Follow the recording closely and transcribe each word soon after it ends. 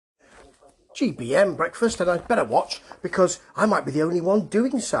GBM breakfast, and I'd better watch because I might be the only one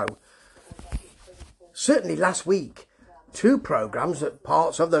doing so. Certainly last week, two programmes,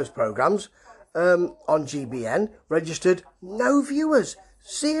 parts of those programmes on GBN registered no viewers,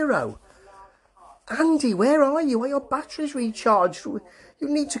 0. Andy, where are you? Are your batteries recharged? You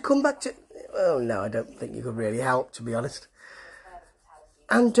need to come back to... Oh, no, I don't think you could really help, to be honest.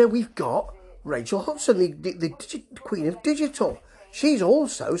 And we've got Rachel Hudson, the Queen of Digital. She's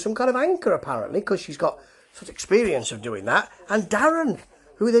also some kind of anchor, apparently, because she's got such experience of doing that. And Darren,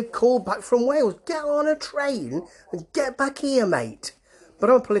 who they've called back from Wales. Get on a train and get back here, mate. But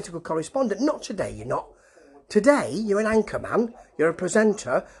I'm a political correspondent. Not today, you're not. Today, you're an anchorman, you're a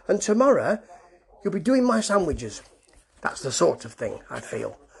presenter, and tomorrow, you'll be doing my sandwiches. That's the sort of thing, I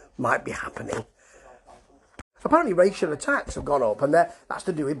feel, might be happening. Apparently racial attacks have gone up, and that's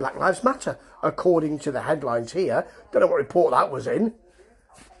to do with Black Lives Matter, according to the headlines here. Don't know what report that was in.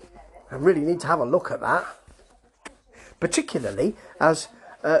 I really need to have a look at that. Particularly as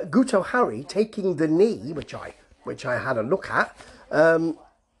Guto Harry taking the knee, which I had a look at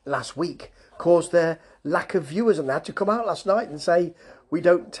last week, caused their lack of viewers, and they had to come out last night and say, we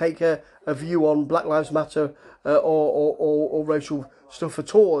don't take a view on Black Lives Matter or racial stuff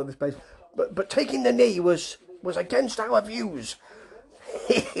at all in this place. But taking the knee was against our views.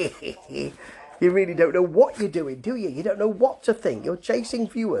 You really don't know what you're doing, do you? You don't know what to think. You're chasing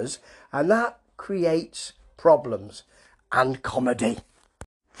viewers, and that creates problems and comedy.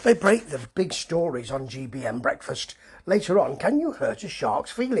 They break the big stories on GBM breakfast. Later on, can you hurt a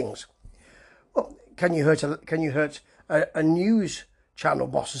shark's feelings? Well, can you hurt a news channel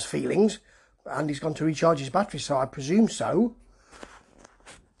boss's feelings? And he's gone to recharge his battery, so I presume so.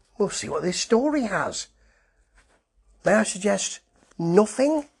 We'll see what this story has. May I suggest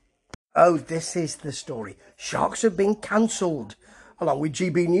nothing? Oh, this is the story. Sharks have been cancelled, along with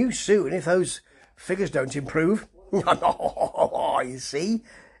GB News soon, if those figures don't improve. You see,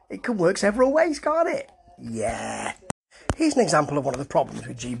 it can work several ways, can't it? Yeah. Here's an example of one of the problems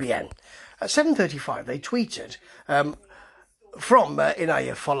with GBN. At 7:35, they tweeted from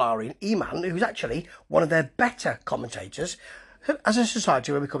Inaya Folari Iman, who's actually one of their better commentators. As a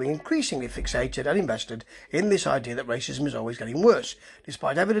society, we're becoming increasingly fixated and invested in this idea that racism is always getting worse,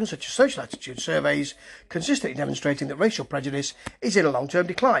 despite evidence such as social attitude surveys consistently demonstrating that racial prejudice is in a long-term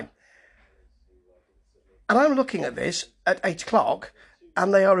decline. And I'm looking at this at 8 o'clock,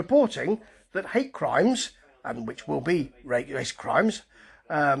 and they are reporting that hate crimes, and which will be race crimes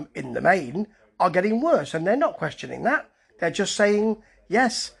in the main, are getting worse. And they're not questioning that. They're just saying,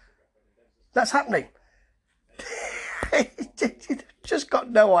 yes, that's happening. Just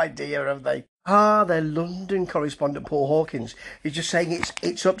got no idea, have they? Their London correspondent Paul Hawkins is just saying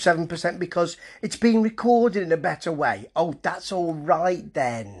it's up 7% because it's being recorded in a better way. Oh, that's all right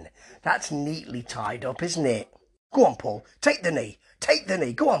then. That's neatly tied up, isn't it? Go on, Paul. Take the knee. Take the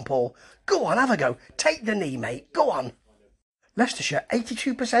knee. Go on, Paul. Go on, have a go. Take the knee, mate. Go on. Leicestershire,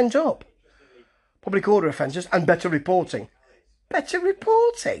 82% up. Public order offences and better reporting. Better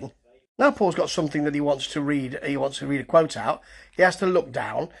reporting? Now Paul's got something that he wants to read. He wants to read a quote out. He has to look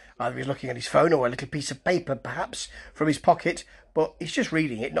down. Either he's looking at his phone or a little piece of paper, perhaps, from his pocket. But he's just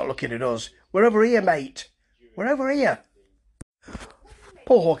reading it, not looking at us. We're over here, mate. We're over here.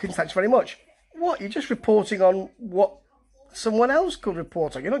 Paul Hawkins, thanks very much. What? You're just reporting on what someone else could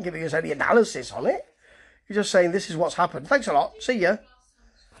report on. You're not giving us any analysis on it. You're just saying this is what's happened. Thanks a lot. See ya.